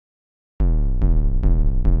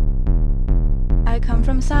I come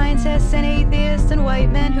from scientists and atheists and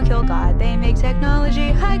white men who kill God. They make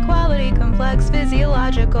technology high quality, complex,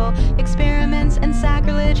 physiological experiments and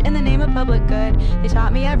sacrilege in the name of public good. They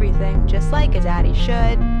taught me everything, just like a daddy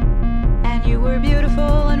should. And you were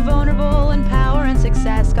beautiful and vulnerable in power and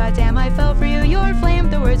success. Goddamn, I fell for you, your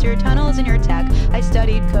flamethrowers, your tunnels, and your tech. I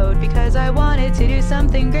studied code because I wanted to do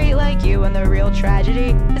something great like you. And the real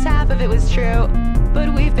tragedy is half of it was true.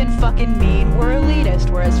 But we've been fucking mean, we're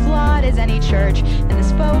elitist, we're as flawed as any church. And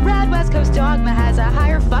this faux red West Coast dogma has a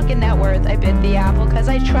higher fucking net worth. I bit the apple cause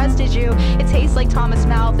I trusted you. It tastes like Thomas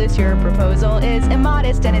Malthus, your proposal is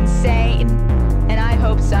immodest and insane. And I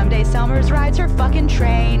hope someday Selmers rides her fucking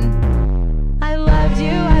train. I loved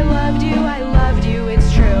you, I loved you, I loved you,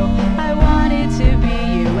 it's true. I wanted to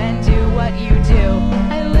be you and do what you do.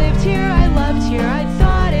 I lived here, I loved here, I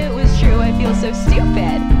thought it was true. I feel so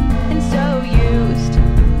stupid and so used.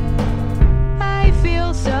 I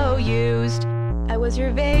feel so used. I was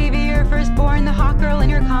your baby, your firstborn, the hot girl in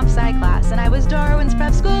your comp sci class. And I was Darwin's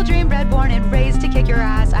prep school dream, bred, born, and raised to kick your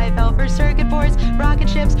ass. I fell for circuit boards, rocket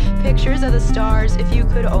ships, pictures of the stars. If you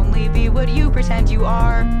could only be what you pretend you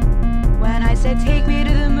are. When I said take me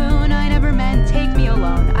to the moon, I never meant take me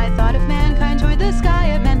alone. I thought if mankind toured the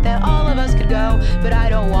sky, it meant that all of us could go. But I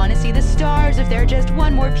don't want to see the stars if they're just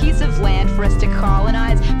one more piece of land for us to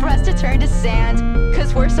colonize, for us to turn to sand.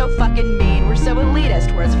 Cause we're so fucking mean, we're so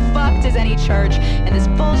elitist, we're as fucked as any church. And this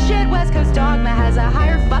bullshit West Coast dogma has a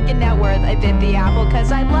higher fucking net worth. I bit the apple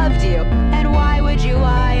cause I loved you. And why would you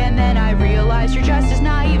lie? And then I realized you're just as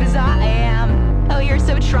naive as I am. Oh, you're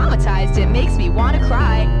so traumatized, it makes me want to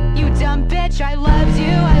cry. You dumb bitch, I loved you,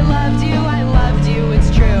 I loved you, I loved you,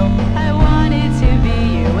 it's true. I wanted to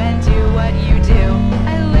be you and do what you do.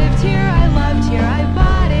 I lived here, I loved here, I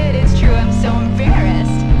bought it, it's true. I'm so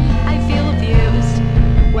embarrassed, I feel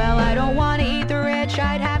abused. Well, I don't want to eat the rich,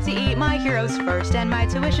 I'd have to eat my heroes first. And my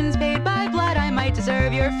tuition's paid by blood, I might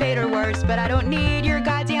deserve your fate or worse. But I don't need your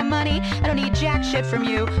goddamn money, I don't need jack shit from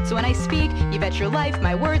you. So when I speak, you bet your life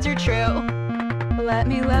my words are true. Let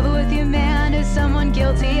me level with you, man, as someone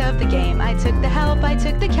guilty of the game. I took the help, I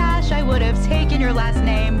took the cash, I would have taken your last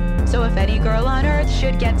name. So if any girl on earth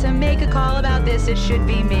should get to make a call about this, it should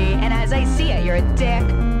be me. And as I see it, you're a dick.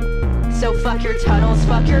 So fuck your tunnels,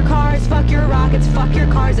 fuck your cars, fuck your rockets, fuck your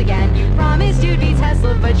cars again. You promised you'd be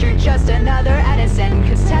Tesla, but you're just another Edison.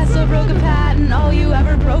 Cause Tesla broke a patent, all you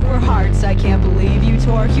ever broke were hearts. I can't believe you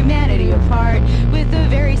tore humanity apart with the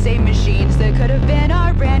very same machines that could have been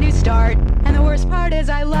our brand new start. And the worst part is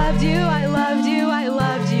I loved you, I loved you, I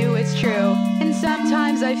loved you, it's true. And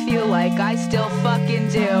sometimes I feel like I still fucking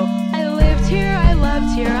do. I lived here, I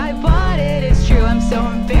loved here, I bought it, it's true. I'm so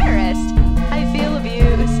embarrassed, I feel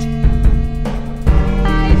abused.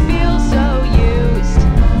 I feel so used.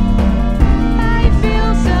 I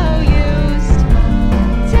feel so used.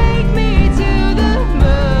 Take me to the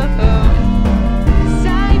moon, 'cause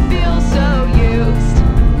I feel so used.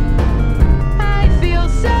 I feel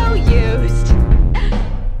so used.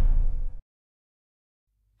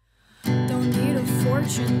 Don't need a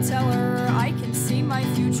fortune teller, I can see my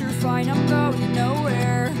future fine. I'm going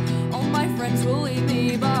nowhere, all my friends will leave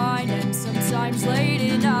me behind. And sometimes late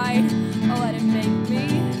at night, I'll let it make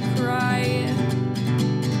me cry.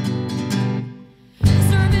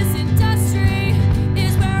 Service industry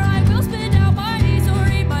is where I will spend out my days or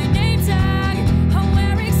read my name tag. I'm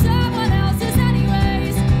wearing someone else's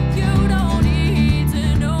anyways, you don't need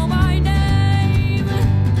to know my name.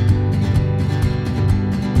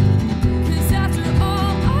 Cause after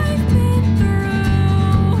all I've been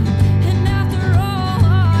through, and after all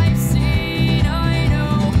I've seen, I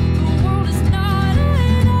know the world is not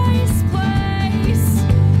a nice place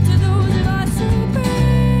to those of us who breathe.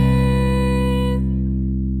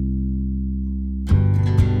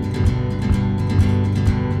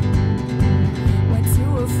 Went to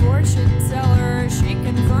a fortune teller, she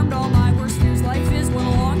confirmed all my worst fears. Life is one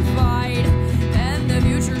long fight, and the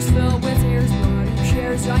future's filled with tears. But who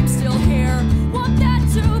cares, I'm still here. Want that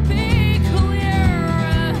to be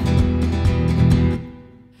clear,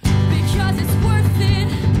 because it's worth it.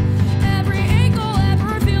 Every angle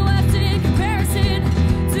ever feel left in comparison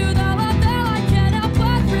to the love that I can't help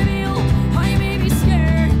but reveal. I may be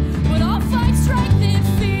scared, but I'll find strength in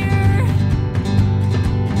fear.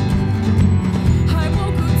 I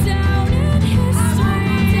won't go down in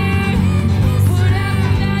history, whatever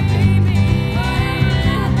that may mean.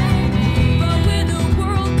 But when the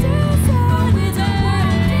world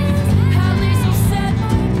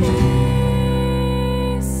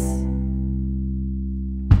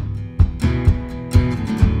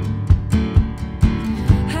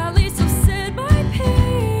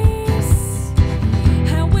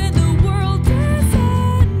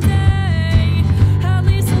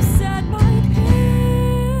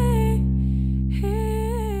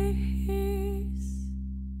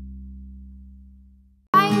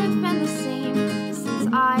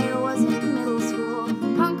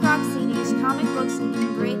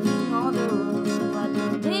and breaking all the rules. But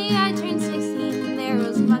the day I turned 16, there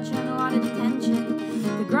was much unwanted attention.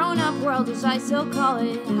 The grown-up world, as I still call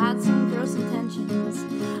it, had some gross intentions.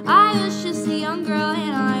 I was just a young girl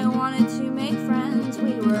and I wanted to make friends.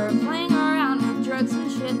 We were playing around with drugs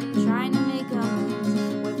and shit and trying to make amends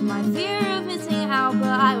with my fear of missing out, but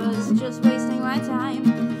I was just wasting my time.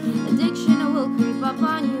 Addiction will creep up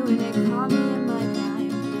on you and it caught me in my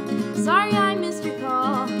prime. Sorry I missed your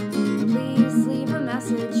call, please leave a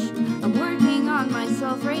message. I'm working on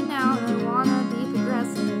myself right now and I wanna be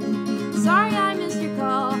progressive. Sorry I missed your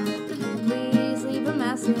call, please leave a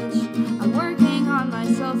message. I'm working on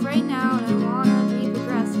myself right now and I wanna be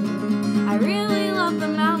progressive. I really love the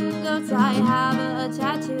mountain goats, I have a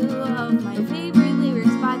tattoo of my favorite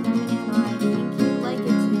lyrics by them and I think you'd like it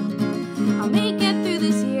too. I'll make it through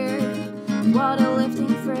this year, what a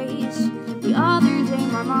lifting phrase. The other day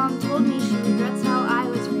my mom told me she regrets how I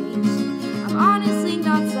was raised. I'm honestly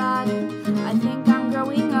not sad, I think I'm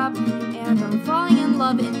growing up and I'm falling in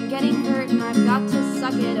love and getting hurt and I've got to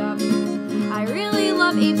suck it up. I really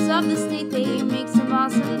love Apes of the State, they make some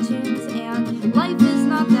awesome tunes and life is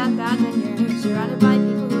not that bad when you're surrounded by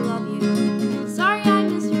people who love you. Sorry I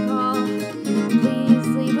missed your call, please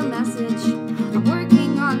leave a message. I'm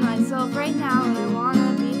working on myself right now and I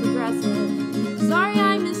wanna be progressive. Sorry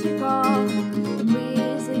I missed your call,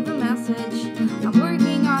 please leave a message. I'm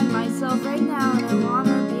working on myself right now and I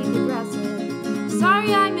wanna be progressive.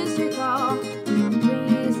 Sorry I missed your call,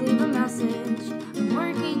 please leave a message. I'm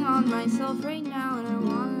working on myself right now and I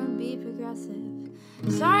wanna be progressive.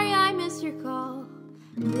 Sorry I missed your call,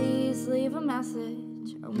 please leave a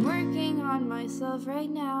message. I'm working on myself right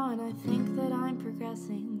now and I think that I'm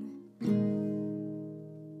progressing.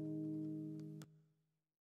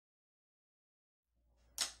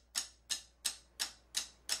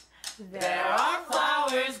 There are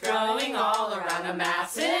flowers growing all around a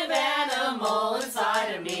massive animal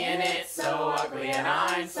inside of me, and it's so ugly and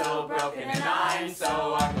I'm so broken and I'm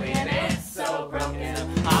so ugly and it's so broken.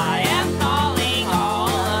 I am calling all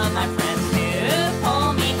of my friends to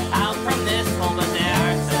pull me out from this hole, but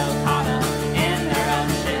they're so caught up in their own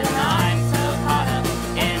shit and I'm so caught up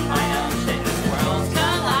in my own shit. This world's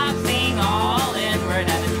collapsing all inward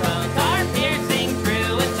and its bones are piercing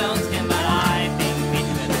through its own skin, but I think we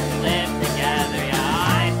should live together,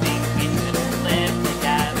 yeah, I think we should live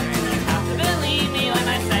together. And you have to believe me when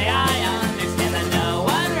I say I understand that no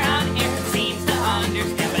one around here seems to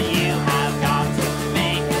understand, but you have got to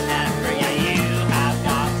make an effort, yeah, you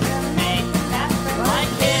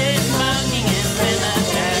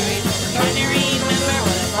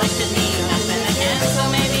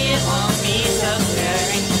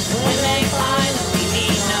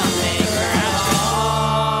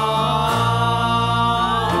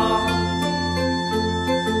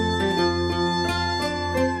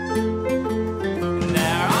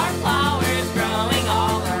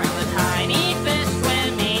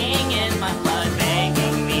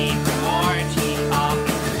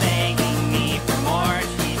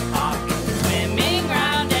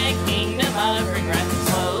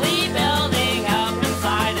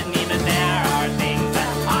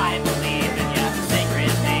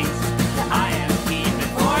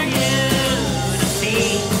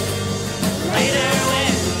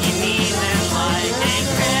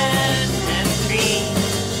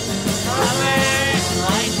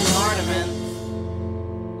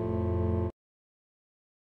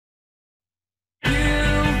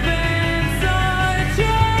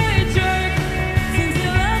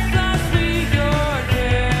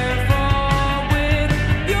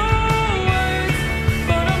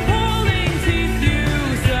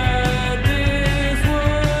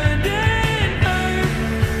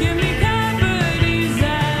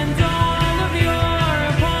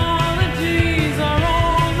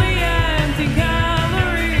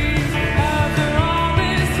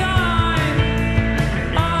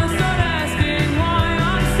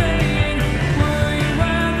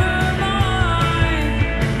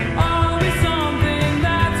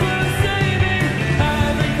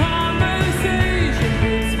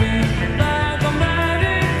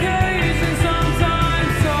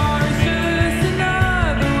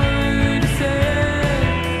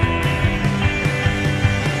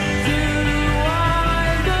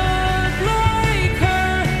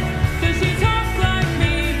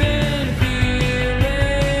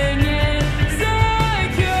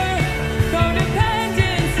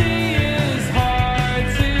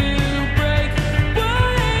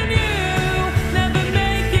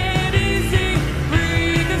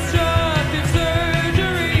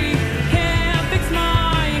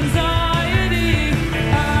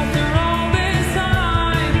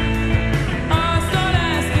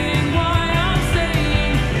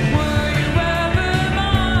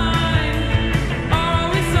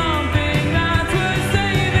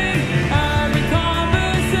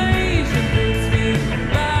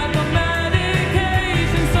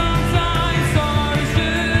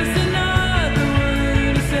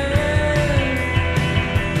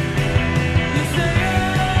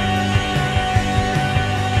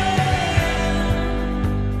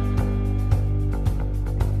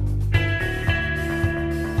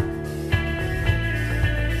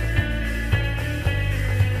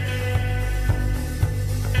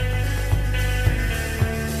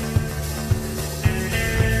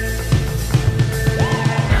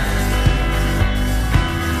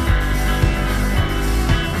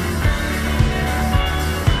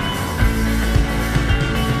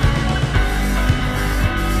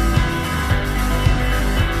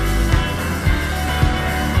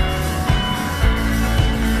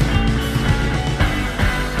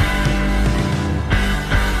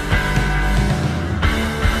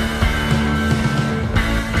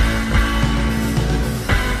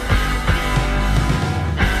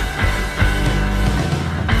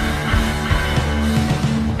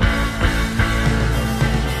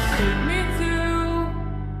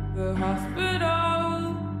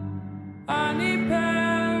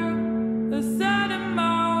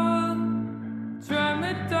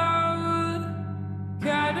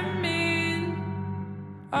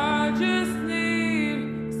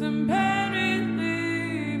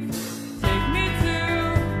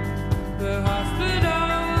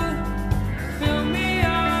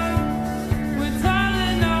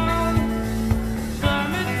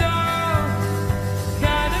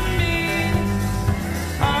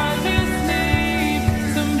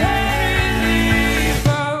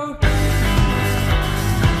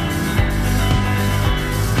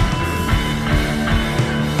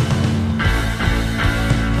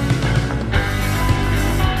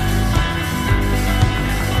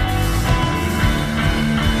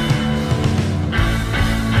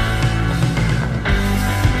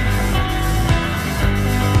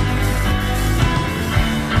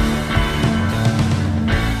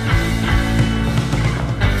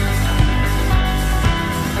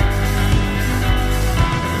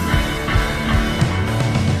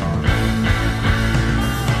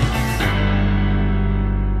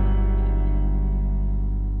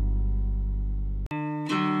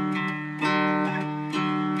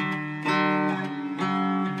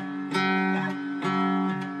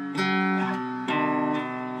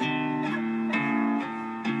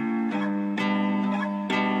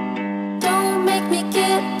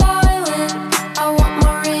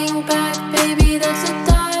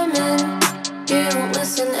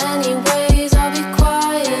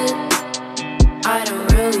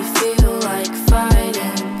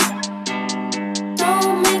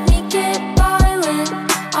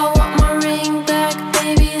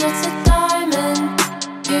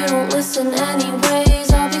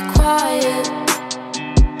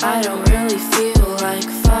I don't really feel like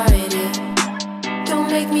fighting. Don't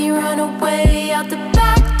make me run away out the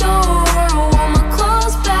back door. Want my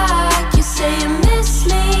clothes back. You say you miss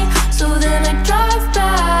me, so then I drive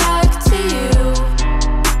back to you.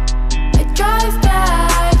 I drive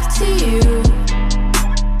back to you.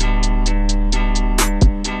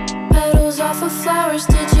 Petals off of flowers,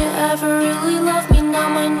 did you ever really love me? Now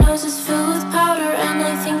my nose is filled with powder and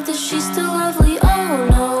I think that she's still lovely. Oh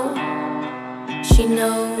no, she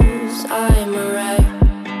knows I'm a wreck.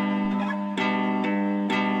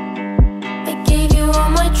 I gave you all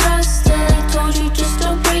my trust and I told you just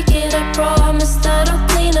don't break it. I promise that I'll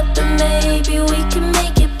clean up and maybe we can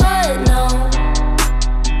make it, but no,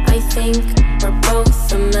 I think we're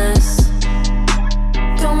both a mess.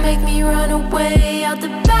 Don't make me run away out the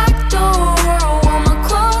back door. Want my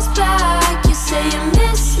clothes back. You say you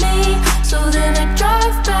miss me, so then I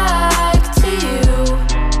drive back to you.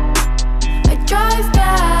 I drive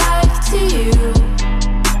back to you.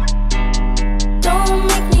 Don't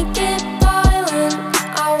make me get violent.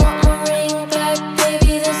 I want my ring back,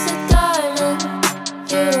 baby, that's a diamond.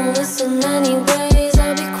 You don't listen anyways,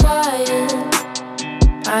 I'll be quiet.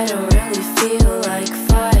 I don't really feel like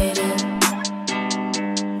fighting.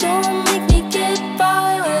 Don't make me get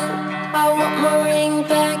violent. I want my ring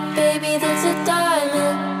back, baby, that's a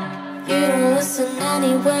diamond. You don't listen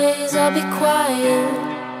anyways, I'll be quiet.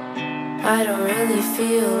 I don't really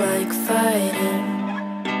feel like fighting.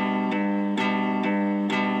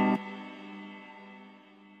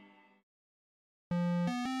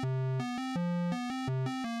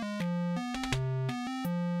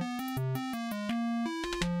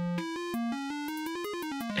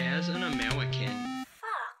 As an American,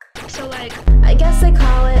 So like, I guess I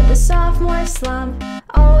call it the sophomore slump.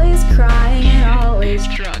 Always crying and always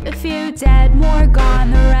drunk. a few dead, more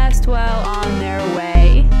gone, the rest well on their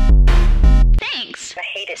way. Thanks. I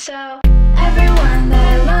hate it. So everyone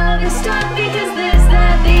that I love is stuck because this,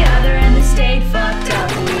 that, the other, and the state fucked up.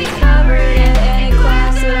 We covered it in a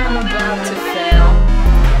class that I'm about to fail.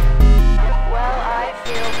 Well, I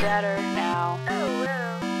feel better now. Oh,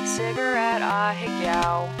 wow. Cigarette, ah,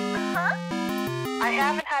 higow. I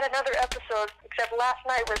haven't had another episode except last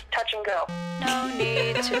night was touch and go. No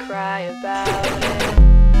need to cry about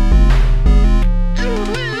it.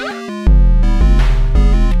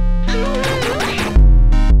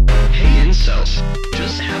 hey incels,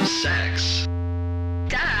 just have sex.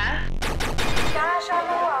 Trash on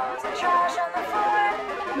the walls and trash on the floor.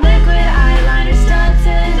 Liquid eyeliner stuck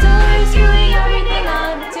to the door, screwing everything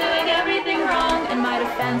up, doing everything wrong. In my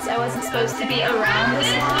defense, I wasn't supposed to be around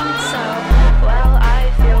this long, so well,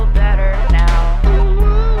 I feel better now.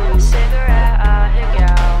 Cigarette, ah,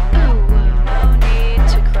 higow. No need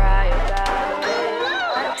to cry about it.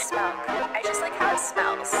 I don't smoke. I just like how it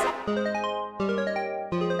smells.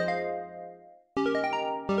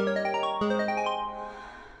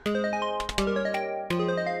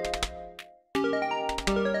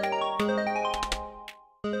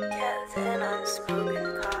 Get thin on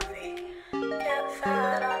smoking coffee. Get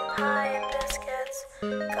fat on pie and biscuits.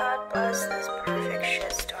 God bless this perfect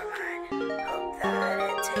shitstorm. I hope that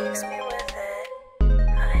it takes me with it.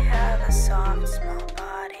 I have a soft, small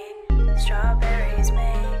body. Strawberries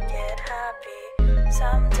make it happy.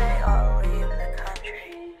 Someday I'll leave the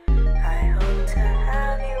country. I hope to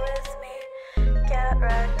have you with me. Get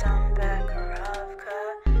wrecked on Bekarovka.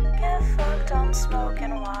 Get fucked on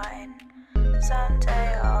smoking wine.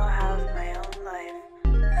 Someday I'll have my own life.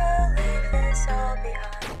 I'll leave this all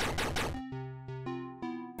behind.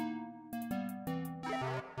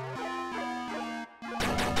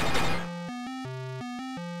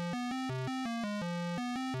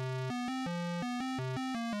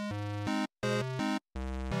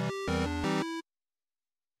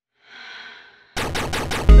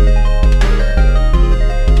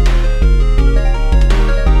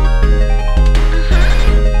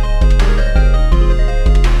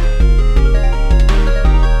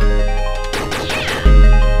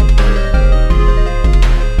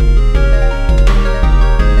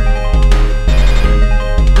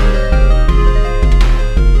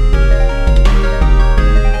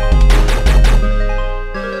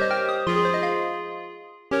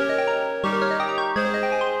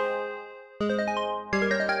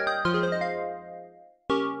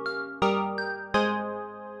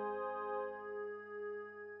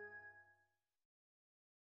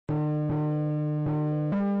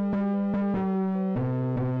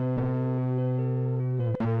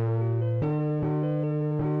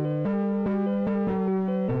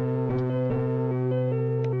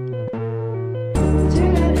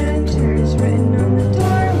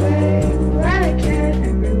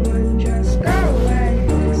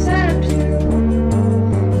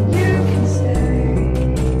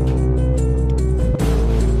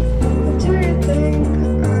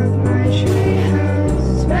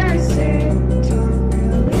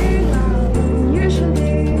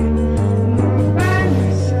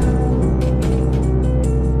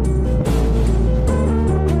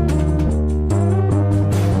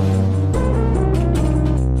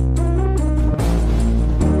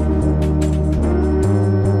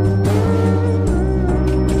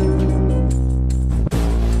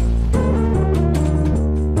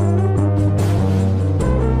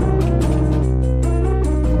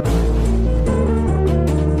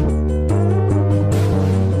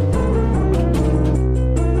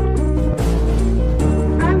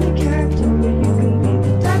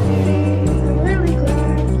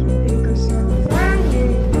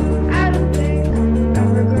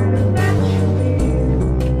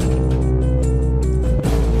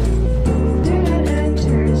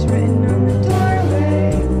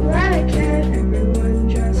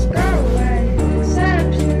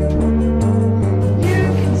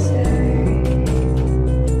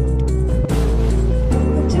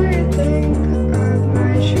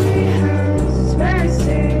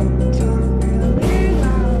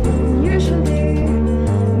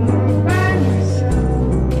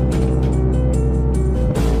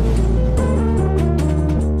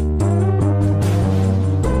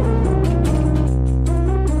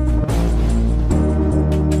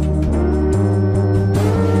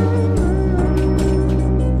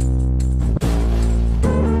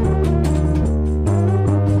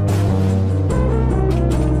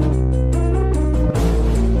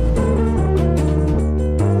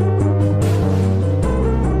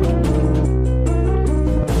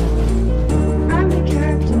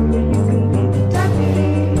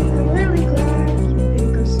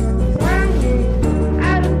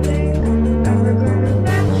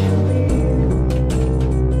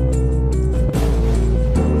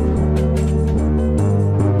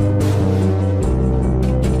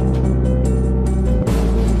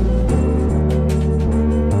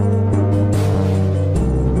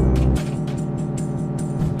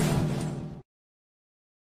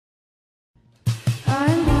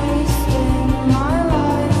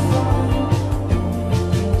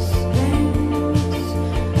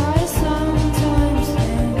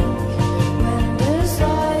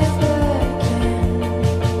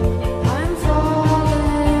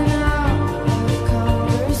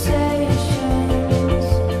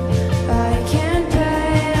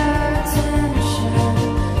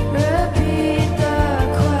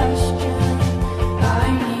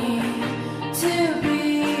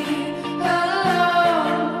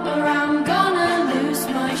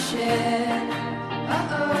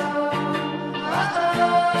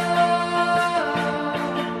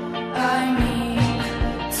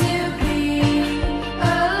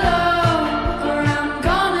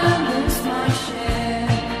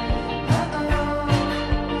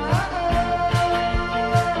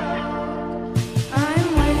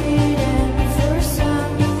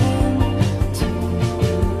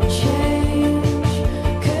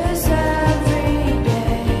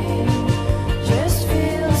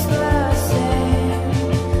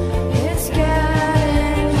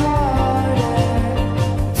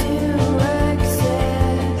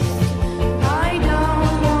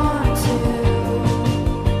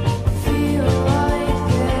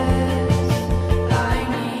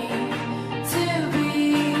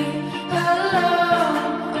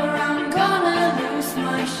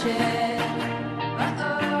 shed.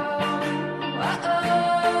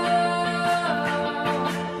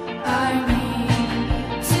 I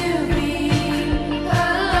need to be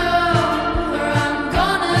alone, or I'm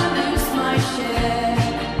gonna lose my shed.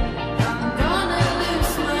 I'm gonna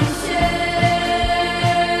lose my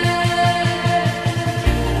shed.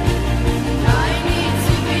 I need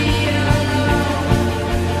to be alone.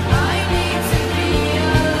 I need to be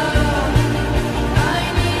alone. I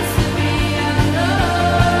need to be alone.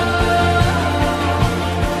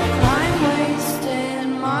 I'm wasting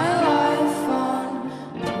my life on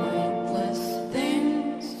pointless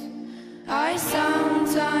things. I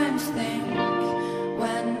sometimes think,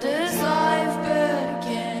 when does life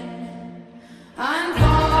begin? I'm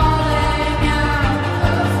falling out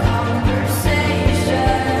of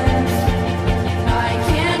conversations. I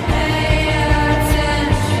can't pay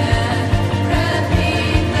attention.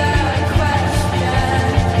 Repeat the question.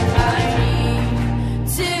 I need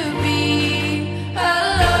to be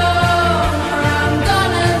alone, or I'm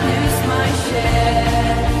gonna lose my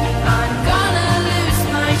shed. I'm gonna lose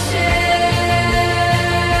my shed.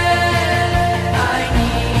 I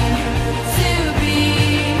need to be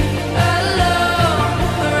alone,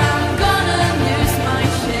 or I'm gonna lose my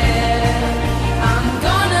shed. I'm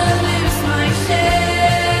gonna lose my shed.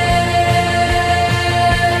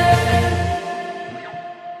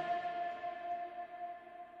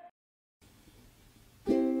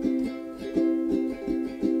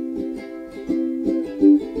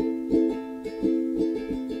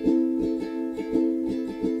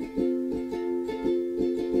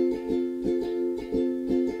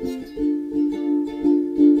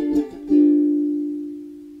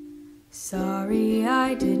 Sorry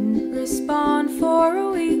I didn't respond for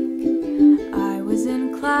a week. I was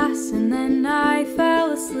in class and then I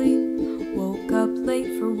fell asleep. Woke up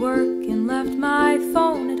late for work and left my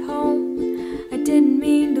phone at home. I didn't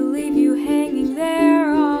mean to leave you hanging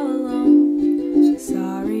there all alone.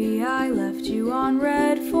 Sorry I left you on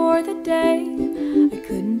red for the day. I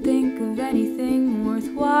couldn't think of anything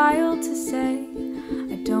worthwhile to say.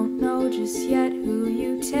 I don't know just yet who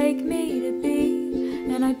you take me to be,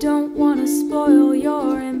 and I don't want to spoil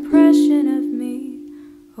your impression of me.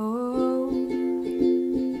 Oh,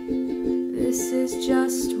 this is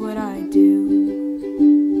just what I do,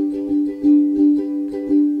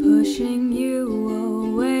 pushing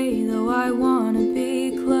you away, though I want to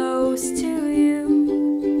be close to you.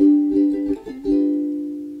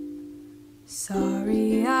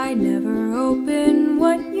 Sorry I never opened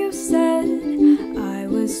what you said. I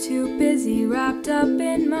was too busy wrapped up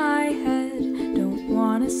in my head. Don't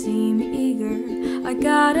wanna seem eager, I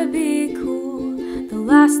gotta be cool. The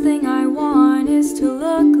last thing I want is to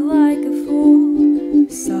look like a fool.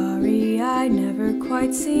 Sorry I never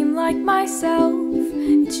quite seem like myself.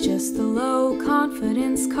 It's just the low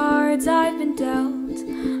confidence cards I've been dealt.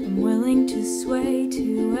 I'm willing to sway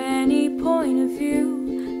to any point of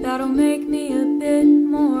view that'll make me a bit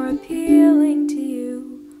more appealing to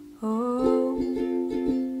you. Oh,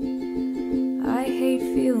 I hate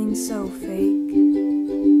feeling so fake,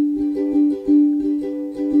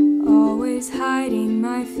 always hiding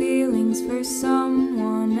my feelings for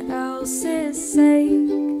someone else's sake.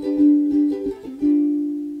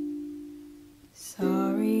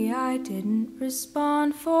 Sorry I didn't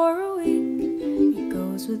respond for a week. It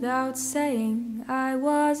goes without saying I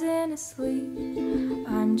wasn't asleep.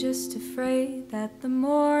 I'm just afraid that the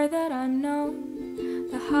more that I know,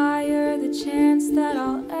 the higher the chance that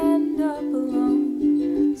I'll end up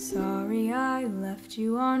alone. Sorry I left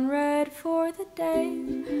you on red for the day.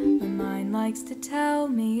 My mind likes to tell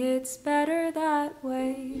me it's better that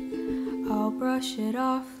way. I'll brush it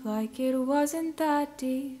off like it wasn't that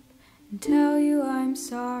deep and tell you I'm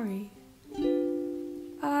sorry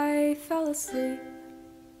I fell asleep.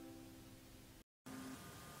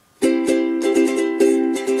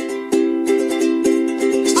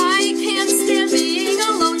 I can't stand being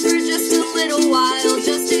alone for just a little while,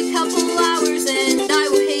 just a couple hours, and I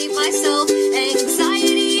will hate myself.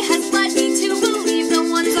 Anxiety has led me to believe the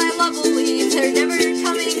ones I love will leave. They're never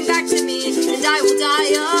coming back to me, and I will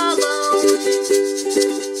die alone.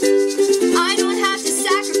 I don't have to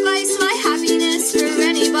sacrifice my happiness for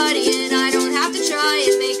anybody, and I don't have to try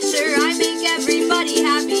and make sure I make everybody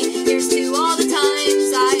happy. Here's to all the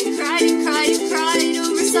times I cried and cried and cried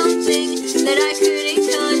over something that I couldn't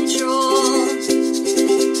control.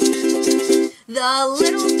 The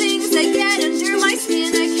little things that get under my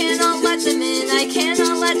skin, I cannot let them in. I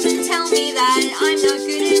cannot let them tell me that I'm not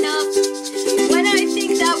good enough. When I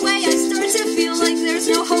think that way, I start to feel like there's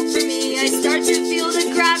no hope for me. I start to feel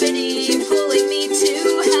the gravity pulling me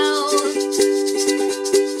to hell.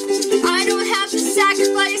 I don't have to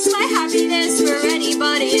sacrifice my happiness for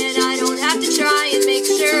anybody, and I don't have to try and make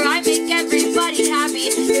sure I make everybody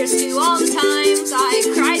happy. Here's to all the times I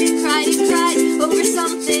cried and cried and cried over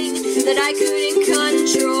something that I couldn't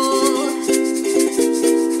control.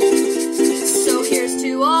 So here's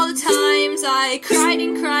to all the times I cried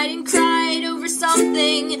and cried and cried over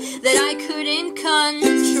something that I couldn't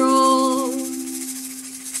control.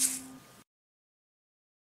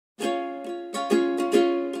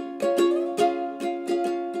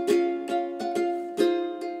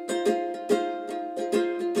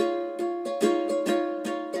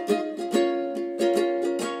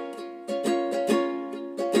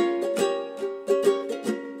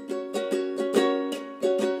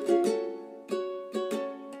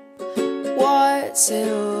 What's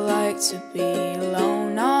it like to be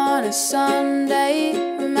alone on a Sunday,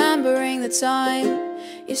 remembering the time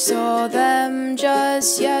you saw them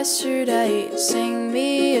just yesterday? Sing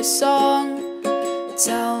me a song,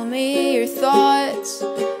 tell me your thoughts.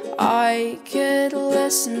 I could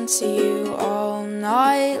listen to you all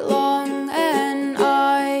night long, and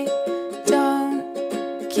I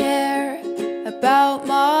don't care about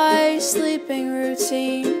my sleeping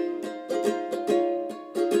routine.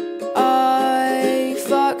 I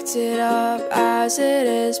fucked it up as it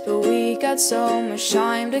is, but we got so much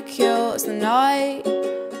time to kill as the night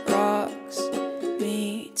rocks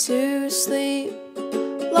me to sleep.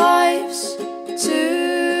 Life's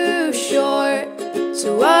too short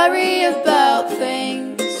to worry about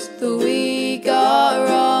things that we got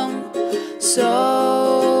wrong.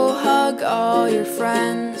 So hug all your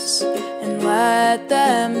friends and let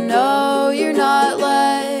them know you're not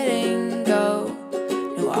letting go.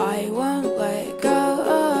 No, I won't let go.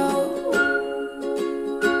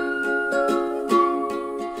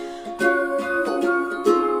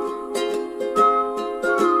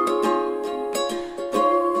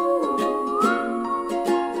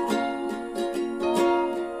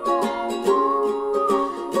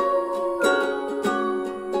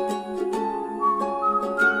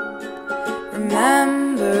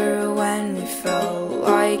 Remember when we felt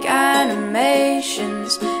like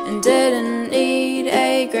animations and didn't need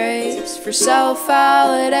A grades for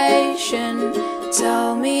self-validation?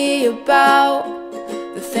 Tell me about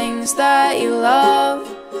the things that you love.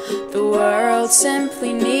 The world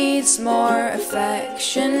simply needs more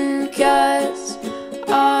affection, 'cause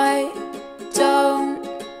I don't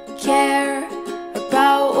care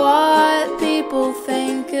about what people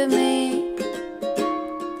think of me.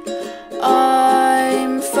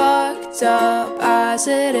 I'm fucked up as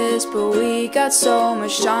it is, but we got so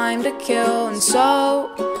much time to kill and so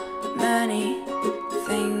many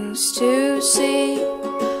things to see.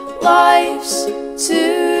 Life's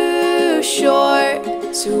too short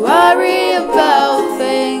to worry about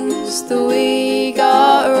things that we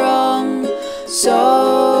got wrong.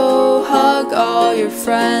 So hug all your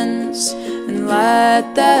friends and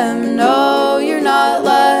let them know you're not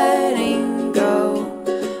letting go.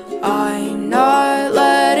 I'm not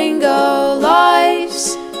letting go.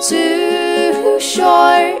 Life's too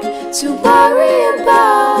short to worry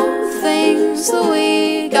about things that we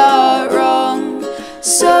got wrong.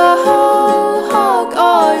 So hug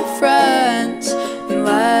all your friends and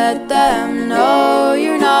let them know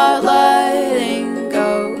you're not letting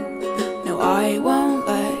go. No, I won't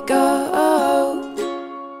let go.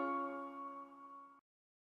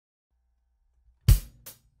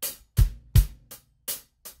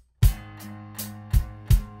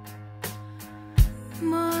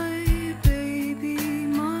 My baby,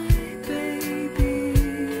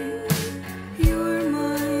 you're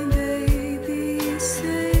my baby,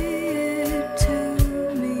 say it to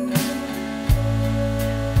me.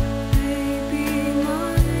 Baby,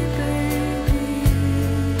 my baby,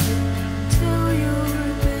 tell your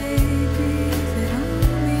baby that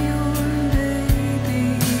I'm your baby.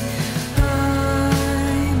 I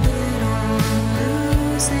bet on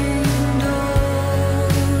losing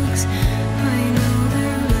dogs. I know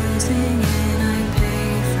they're losing and I pay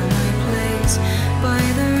for my place by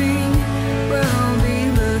the ring where I'll be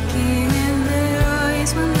looking in their eyes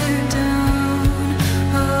when they're down.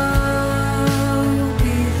 I'll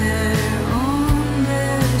be there on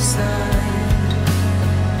their side.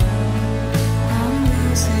 I'm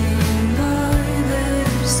losing by their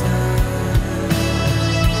side.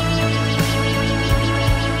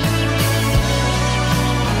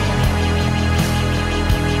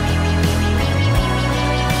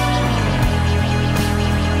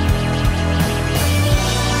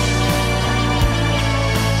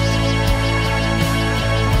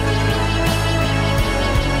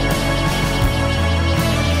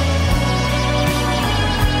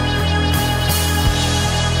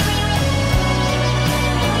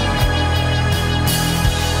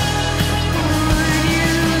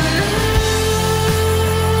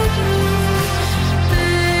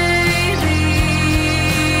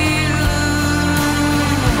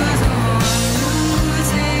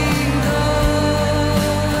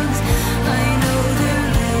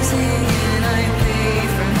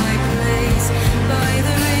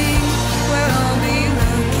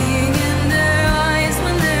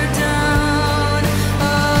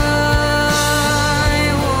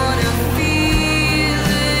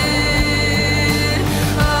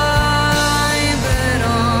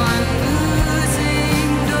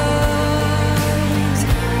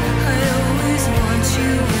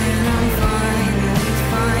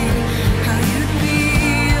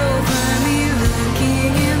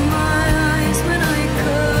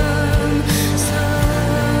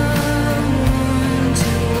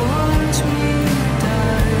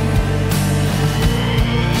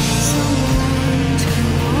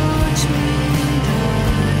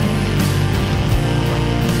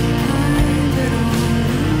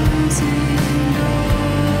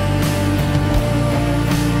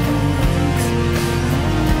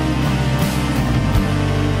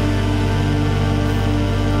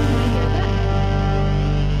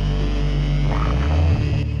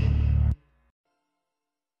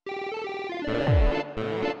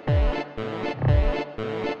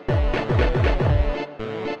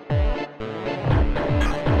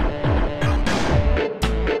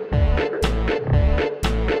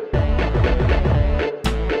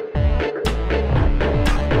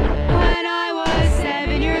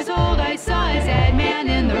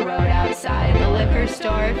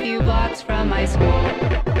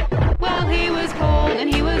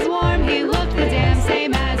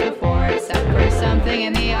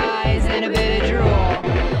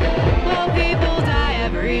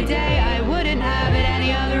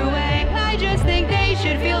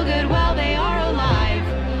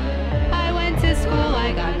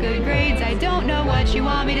 what you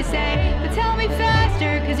want me to say, but tell me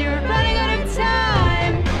faster, cause you're running out of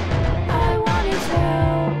time. I wanna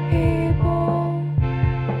tell people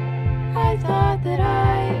I thought that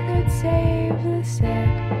I could save the sick.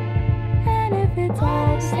 And if it's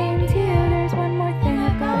all the same to you, there's one more thing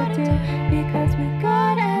I've gotta do. Because with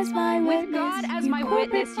God as my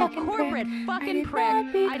witness, you corporate fucking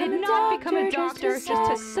prick, I did not become a doctor just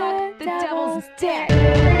to suck the devil's dick.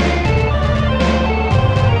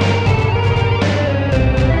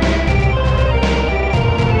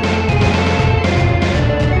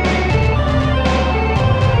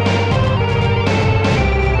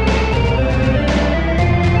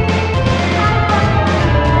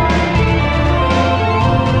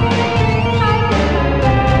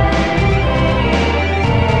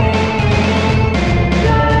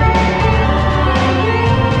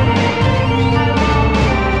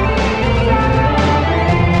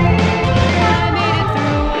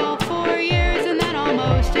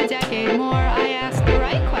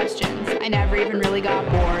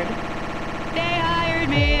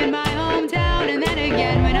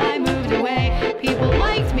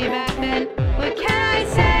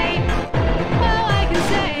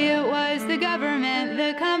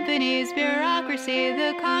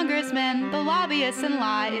 The congressmen, the lobbyists and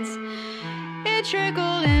lies. It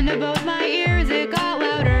trickled into both my ears, it got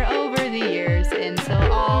louder over the years,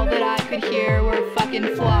 until all that I could hear were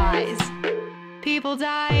fucking flies. People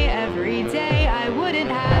die every day, I wouldn't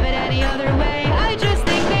have it any other way. I just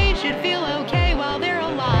think they should feel okay while they're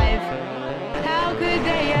alive. How could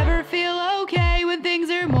they ever feel okay when things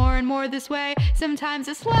are more and more this way? Sometimes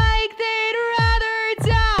it's like they'd rather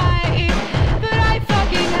die, but I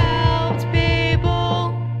fucking helped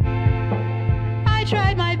people. I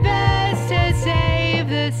tried my best to save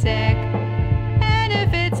the sick. And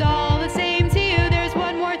if it's all the same to you, there's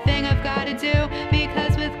one more thing I've gotta do.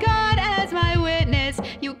 Because with God as my witness,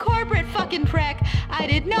 you corporate fucking prick, I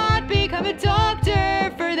did not become a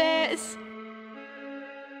doctor for this.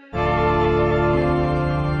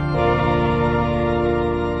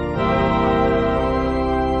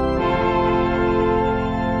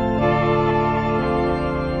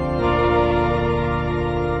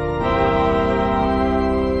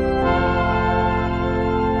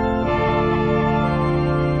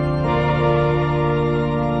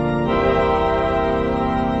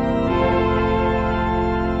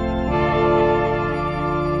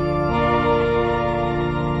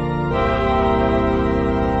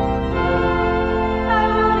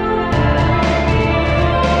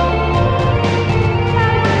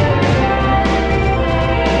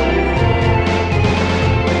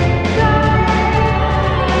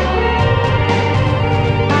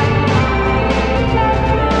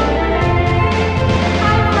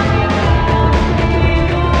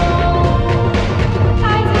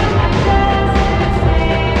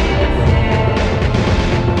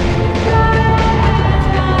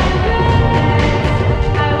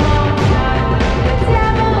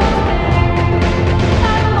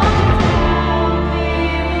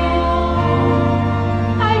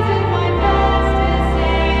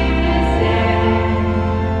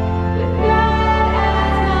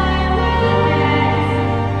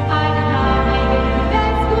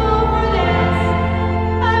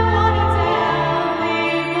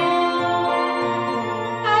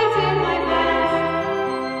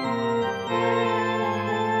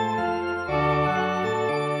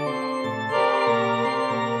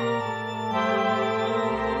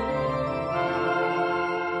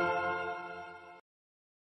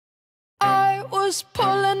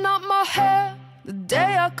 Pulling out my hair the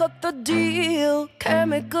day I cut the deal.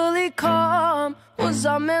 Chemically calm. Was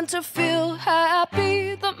I meant to feel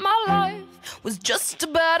happy that my life was just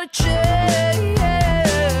about to change?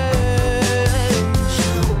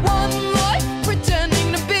 One life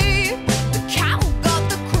pretending to be the cow got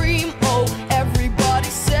the cream. Oh, everybody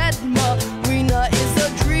said Marina is a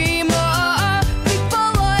dreamer.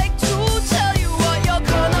 People like to tell you what you're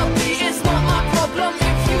gonna be. It's not my problem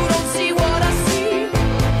if you don't see what I see.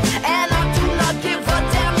 And I do not give a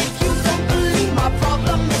damn if you don't believe. My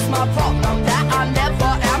problem is my problem, that I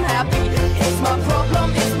never am happy. It's my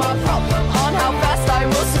problem on how fast I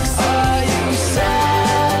will succeed.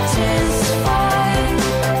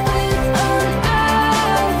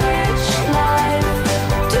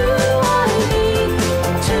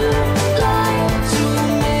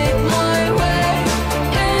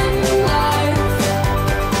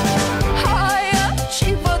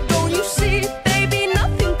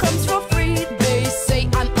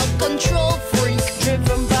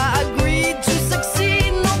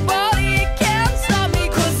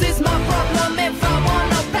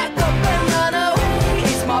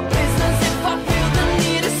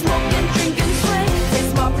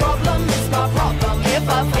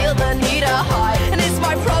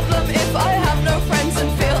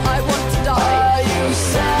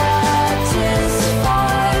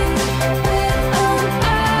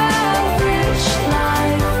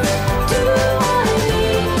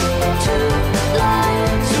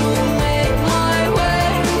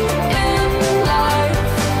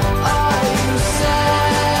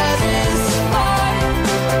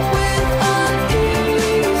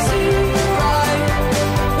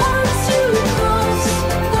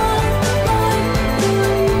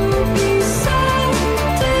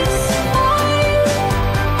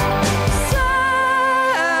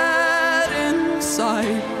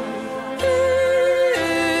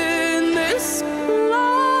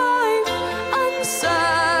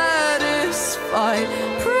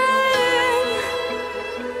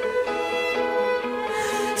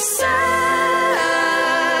 sad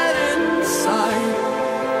inside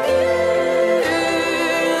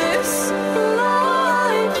this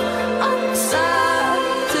life. I'm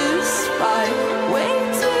satisfied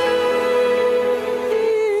waiting.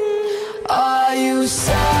 Are you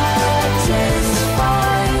satisfied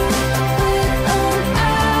with an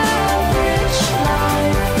average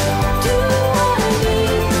life? Do I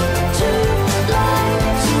need to lie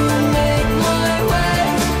to make my way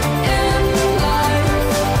in life?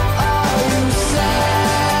 Are you satisfied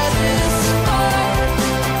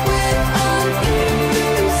with an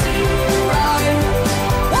easy ride?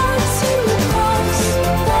 Once you cross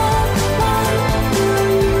the line,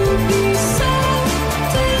 will you be satisfied?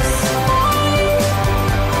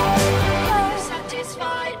 Are you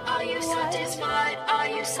satisfied? Are you satisfied? Are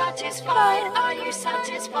you satisfied? Are you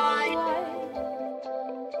satisfied?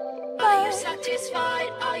 Are you satisfied?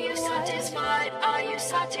 Are you satisfied? Are you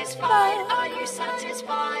satisfied? Are you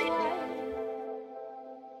satisfied?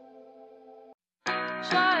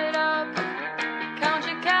 Shut up, count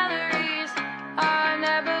your calories. I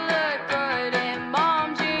never look good in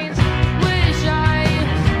mom jeans. Wish I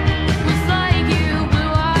was like you,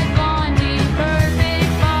 blue-eyed blondie,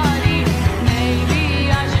 perfect body. Maybe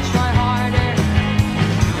I should try harder.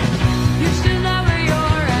 You should lower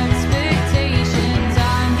your expectations.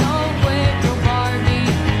 I'm no quick or Barbie.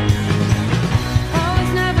 I was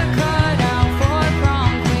never cut out for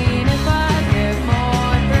prom queen. If I get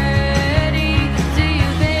more pretty, do you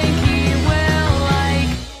think he will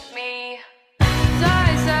like me?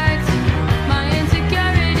 Dissect my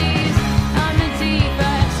insecurities. I'm a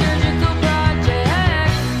defect, surgical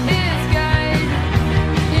project. It's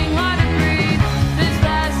getting hard to breathe. This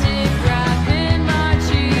plastic wrap in my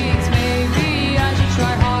cheeks. Maybe I should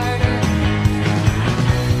try harder.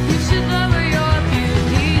 You should lower your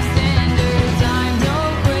beauty standards. I'm no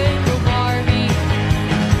quick or Barbie.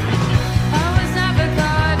 I was never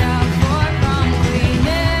cut out for prom queen.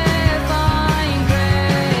 If I'm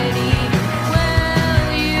pretty, will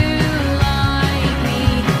you like me?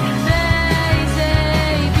 They say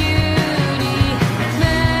beauty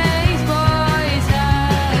makes boys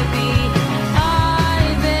happy.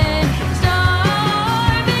 I've been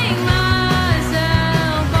starving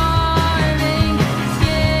myself, carving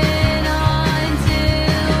skin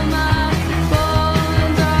until my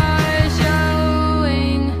bones are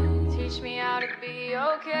showing. Teach me how to be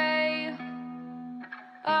okay.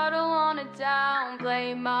 I don't wanna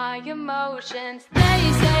downplay my emotions.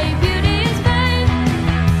 They say